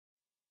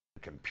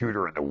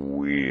Computer and the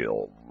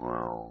wheel.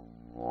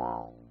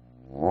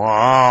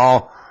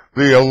 Wow.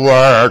 The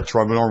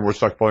electron, the normal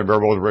stuck playing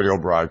Bearable radio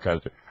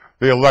broadcasting.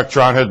 The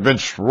electron has been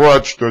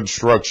stretched and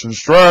stretched and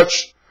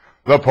stretched.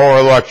 The poor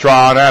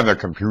electron and the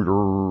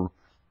computer.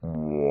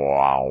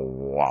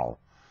 Wow.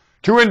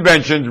 Two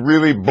inventions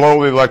really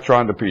blow the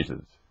electron to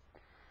pieces.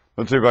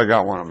 Let's see if I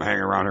got one of them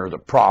hanging around here as a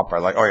prop.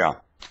 Oh yeah.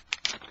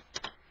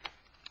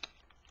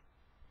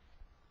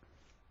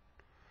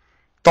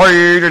 Give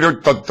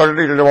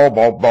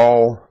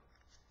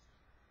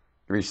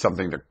me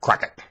something to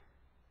crack it.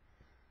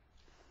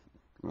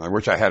 I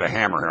wish I had a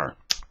hammer here.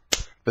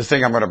 This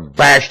thing I'm going to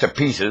bash to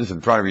pieces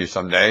in front of you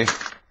someday.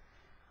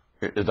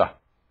 It is a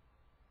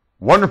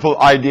wonderful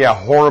idea,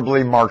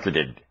 horribly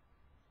marketed.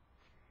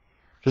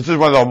 This is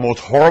one of the most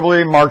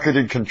horribly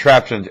marketed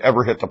contraptions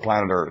ever hit the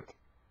planet Earth.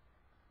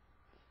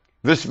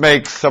 This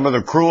makes some of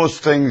the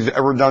cruelest things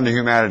ever done to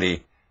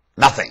humanity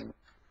nothing.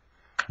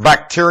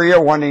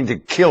 Bacteria wanting to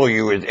kill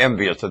you is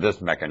envious of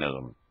this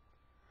mechanism.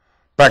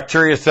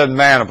 Bacteria said,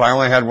 man, if I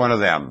only had one of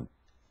them,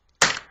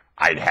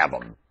 I'd have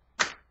them.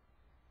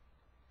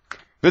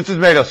 This has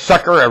made a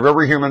sucker of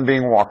every human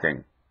being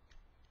walking.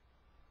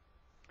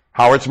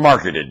 How it's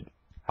marketed,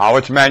 how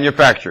it's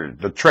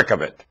manufactured, the trick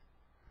of it.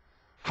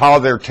 How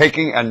they're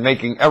taking and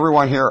making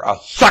everyone here a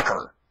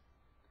sucker.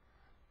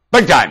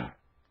 Big time.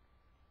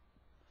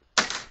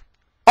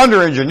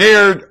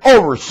 Under-engineered,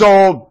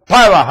 oversold,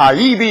 pile of high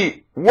EV,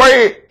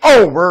 way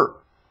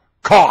over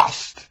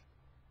cost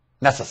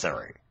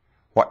necessary.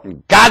 What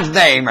in God's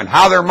name and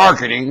how they're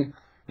marketing,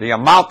 the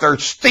amount they're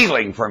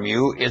stealing from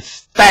you is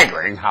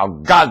staggering. How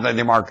do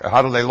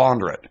they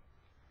launder it?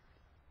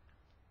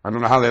 I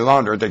don't know how they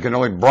launder it. They can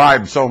only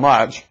bribe so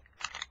much.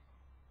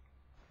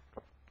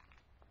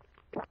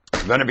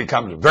 Then it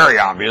becomes very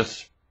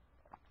obvious.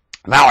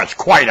 Now it's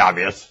quite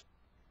obvious.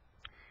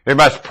 It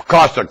must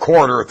cost a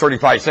quarter or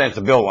 35 cents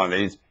to build one of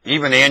these,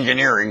 even the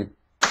engineering.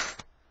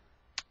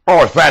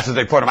 Oh, as fast as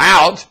they put them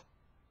out.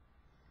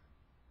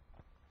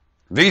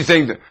 These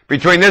things,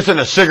 between this and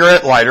a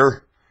cigarette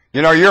lighter,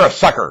 you know, you're a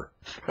sucker.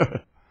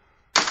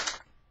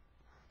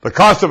 The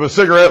cost of a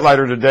cigarette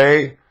lighter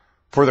today,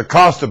 for the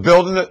cost of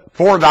building it,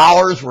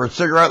 $4 for a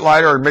cigarette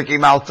lighter or Mickey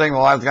Mouse thing, the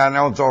last guy I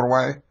know and throw it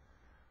away.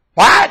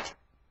 What?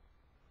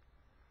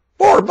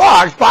 $4,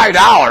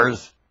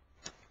 $5?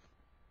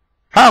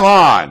 Come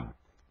on.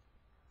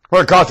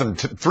 What, it cost them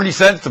 3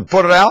 cents to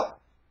put it out?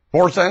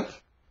 4 cents?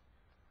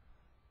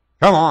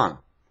 Come on.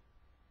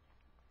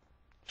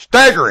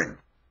 Staggering.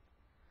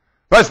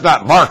 That's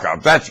not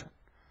markup. That's,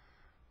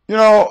 you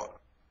know,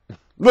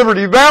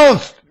 Liberty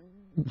Balance.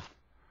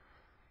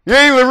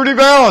 Yay, Liberty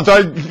Balance.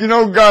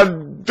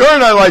 God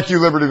darn, I like you,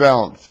 Liberty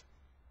Balance.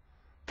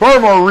 Far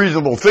more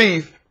reasonable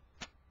thief.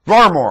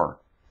 Far more.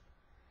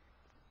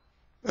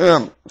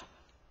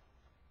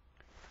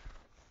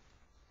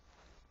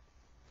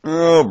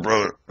 Oh,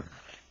 brother.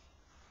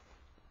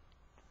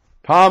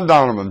 Tom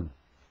Donovan.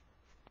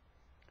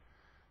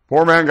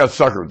 Poor man got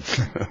suckered.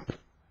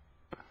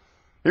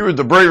 He was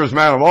the bravest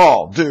man of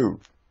all, too.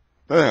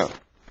 Yeah.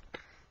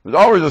 There's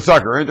always a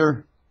sucker, ain't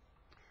there?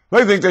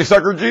 They think they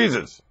suckered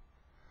Jesus.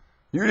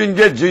 You didn't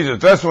get Jesus.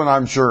 That's what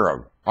I'm sure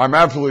of. I'm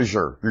absolutely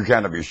sure. You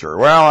can't be sure.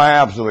 Well, I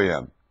absolutely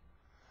am.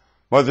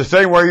 But the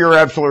same way you're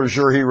absolutely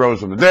sure he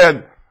rose from the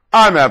dead,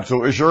 I'm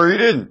absolutely sure he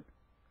didn't.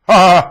 Ha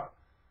ha.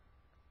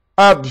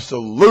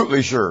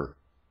 Absolutely sure.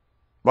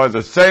 By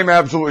the same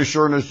absolute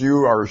sureness you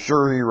are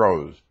sure he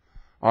rose.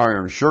 I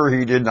am sure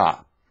he did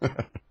not.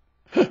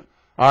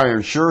 I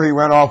am sure he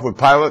went off with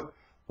Pilate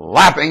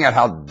laughing at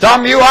how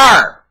dumb you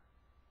are.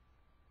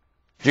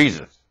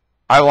 Jesus,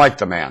 I like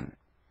the man.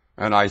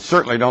 And I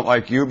certainly don't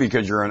like you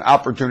because you're an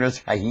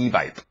opportunist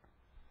Hahivite.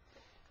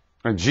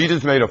 And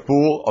Jesus made a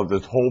fool of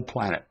this whole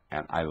planet.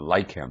 And I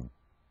like him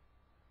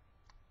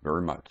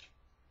very much.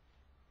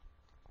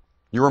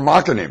 You were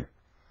mocking him.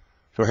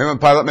 So him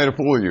and Pilate made a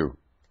fool of you.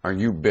 And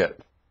you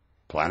bit,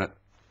 planet.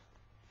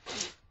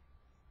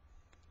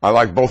 I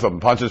like both of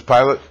them. Pontius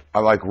Pilate. I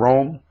like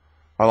Rome.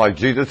 I like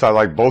Jesus. I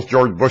like both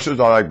George Bushes.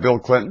 I like Bill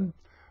Clinton.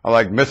 I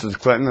like Mrs.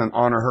 Clinton and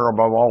honor her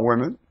above all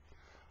women.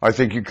 I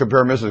think you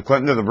compare Mrs.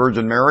 Clinton to the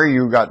Virgin Mary,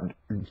 you got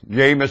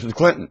yay Mrs.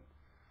 Clinton.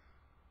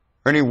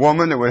 Any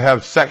woman that would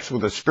have sex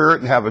with a spirit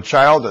and have a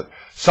child that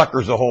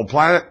suckers the whole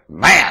planet,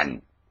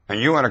 man!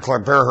 And you want to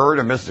compare her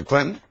to Mrs.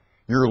 Clinton?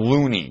 You're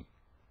loony.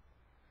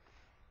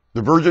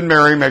 The Virgin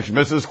Mary makes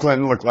Mrs.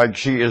 Clinton look like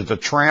she is the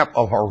tramp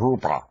of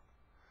Harupa.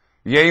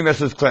 Yay,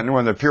 Mrs. Clinton,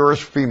 one of the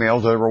purest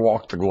females that ever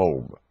walked the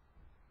globe.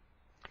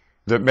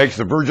 That makes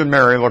the Virgin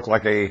Mary look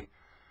like a,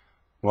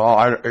 well,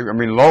 I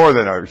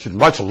mean, she's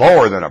much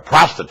lower than a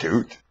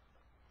prostitute.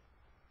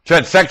 She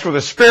had sex with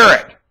a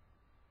spirit.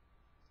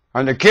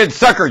 And the kid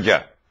suckered you.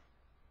 What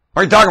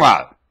are you talking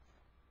about?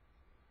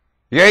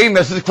 Yay,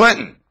 Mrs.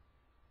 Clinton.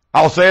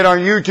 I'll say it on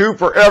YouTube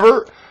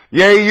forever.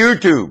 Yay,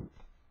 YouTube.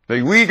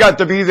 We got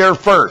to be there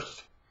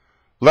first.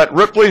 Let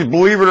Ripley's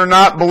believe it or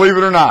not, believe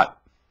it or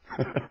not.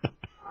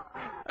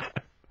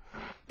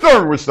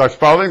 Third with Stuck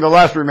Spalding, the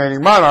last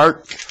remaining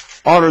monarch,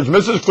 honors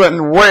Mrs.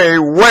 Clinton way,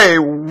 way,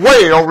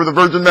 way over the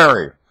Virgin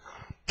Mary.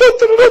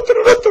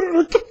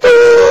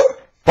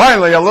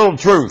 Finally, a little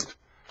truth.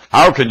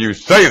 How can you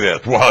say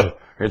this? Well,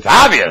 it's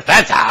obvious,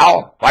 that's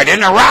how. Why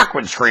didn't Iraq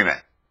would scream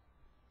it?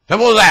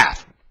 Simple as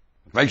that.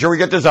 Make sure we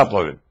get this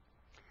uploaded.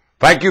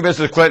 Thank you,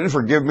 Mrs. Clinton,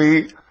 for giving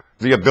me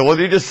the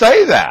ability to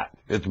say that.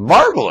 It's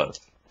marvelous.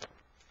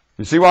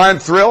 You see why I'm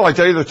thrilled? I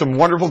tell you, there's some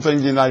wonderful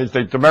things in the United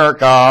States of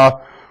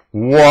America.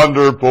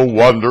 Wonderful,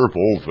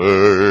 wonderful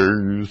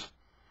things.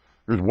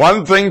 There's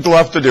one thing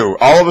left to do.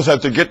 All of us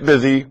have to get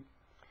busy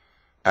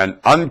and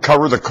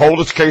uncover the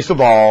coldest case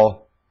of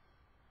all,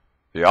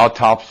 the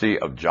autopsy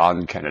of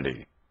John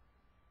Kennedy.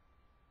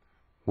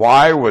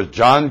 Why was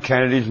John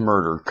Kennedy's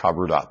murder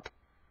covered up?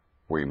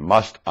 We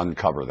must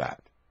uncover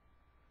that.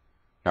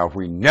 Now, if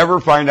we never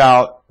find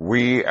out,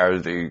 we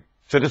as the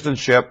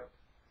citizenship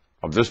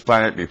of this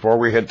planet before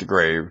we hit the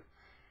grave,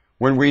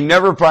 when we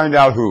never find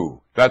out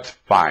who, that's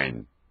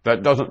fine.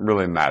 That doesn't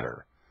really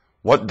matter.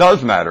 What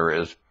does matter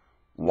is,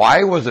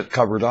 why was it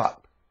covered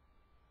up?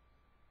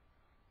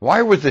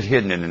 Why was it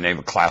hidden in the name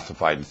of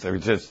classified?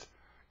 Just,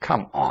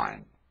 come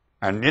on.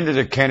 And into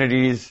the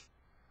Kennedys,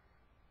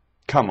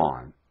 come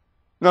on.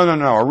 No,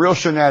 a real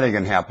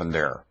shenanigan happened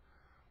there.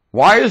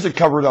 Why is it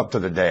covered up to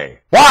the day?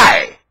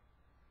 Why?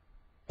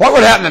 What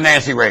would happen to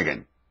Nancy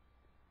Reagan?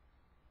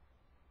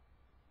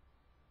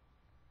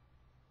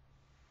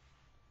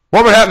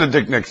 What would happen to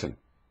Dick Nixon?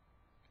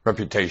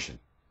 Reputation.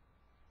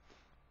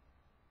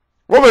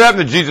 What would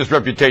happen to Jesus'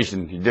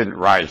 reputation? He didn't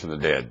rise from the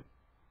dead.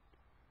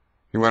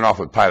 He went off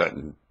with Pilate,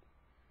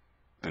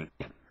 and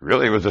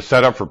really it was a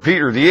setup for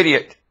Peter, the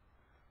idiot,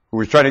 who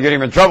was trying to get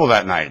him in trouble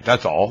that night.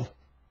 That's all.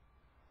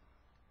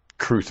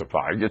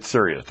 Crucified. Get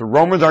serious. The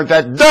Romans aren't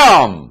that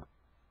dumb.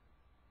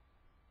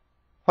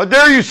 How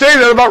dare you say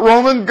that about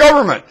Roman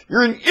government?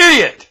 You're an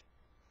idiot.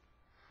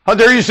 How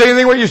dare you say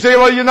anything what you say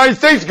about the United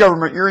States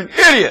government? You're an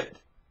idiot.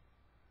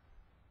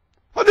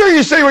 How dare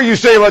you say what you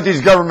say about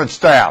these government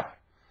staff?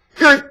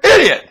 You're an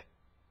idiot.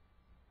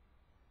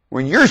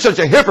 When you're such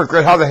a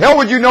hypocrite, how the hell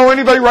would you know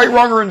anybody right,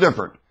 wrong, or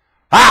indifferent?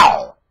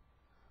 How?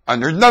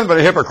 And there's nothing but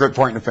a hypocrite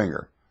pointing the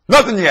finger.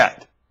 Nothing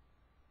yet.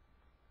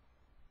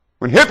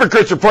 When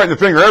hypocrites are pointing the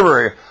finger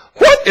everywhere,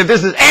 what if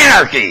this is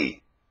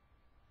anarchy?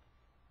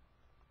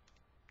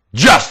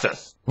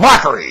 Justice,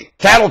 mockery,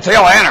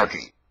 tattletale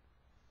anarchy.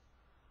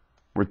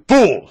 With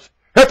fools,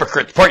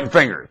 hypocrites pointing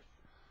fingers.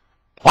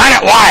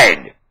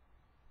 Planet-wide.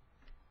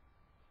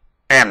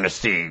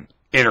 Amnesty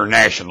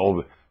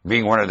International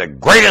being one of the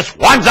greatest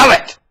ones of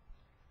it.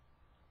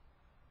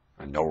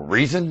 And no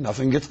reason,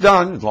 nothing gets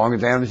done as long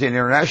as Amnesty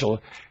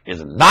International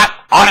is not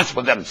honest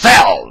with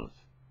themselves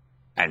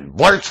and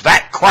blurts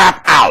that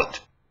crap out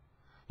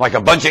like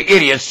a bunch of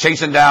idiots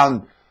chasing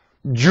down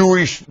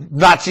Jewish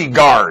Nazi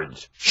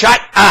guards.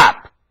 Shut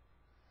up!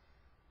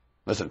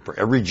 Listen, for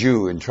every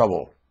Jew in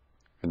trouble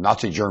in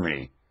Nazi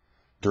Germany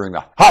during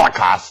the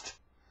Holocaust,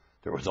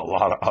 there was a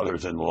lot of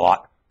others in a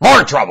lot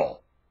more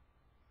trouble.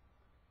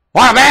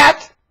 Want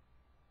that?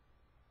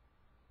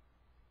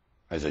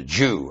 As a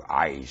Jew,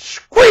 I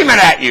screaming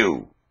at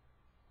you.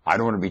 I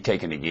don't want to be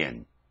taken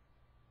again.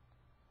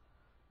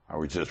 I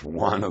was just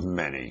one of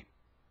many.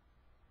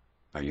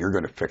 Now you're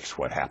going to fix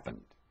what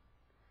happened.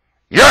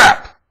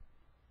 Europe!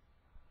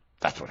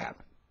 That's what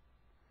happened.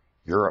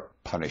 Europe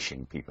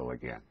punishing people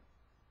again.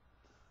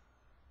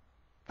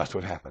 That's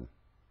what happened.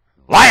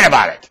 Lying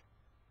about it.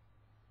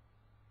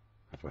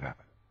 That's what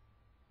happened.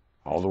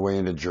 All the way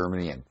into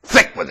Germany and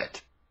thick with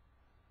it.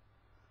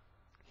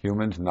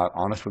 Humans not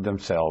honest with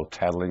themselves,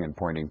 tattling and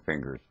pointing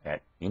fingers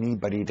at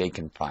anybody they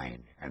can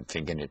find and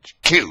thinking it's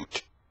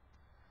cute.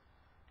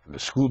 And the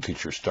school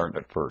teachers started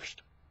at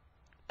first,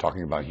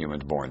 talking about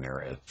humans born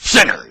there as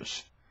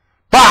sinners.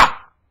 Bah!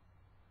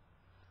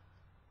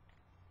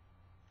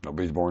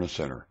 Nobody's born a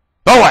sinner.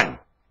 No one!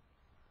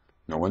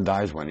 No one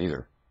dies one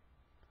either.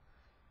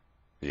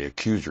 The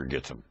accuser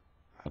gets them.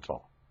 That's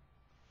all.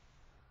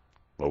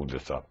 Load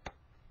this up.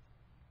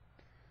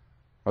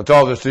 That's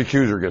all this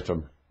accuser gets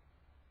them.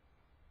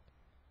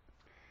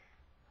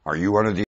 Are you one of these?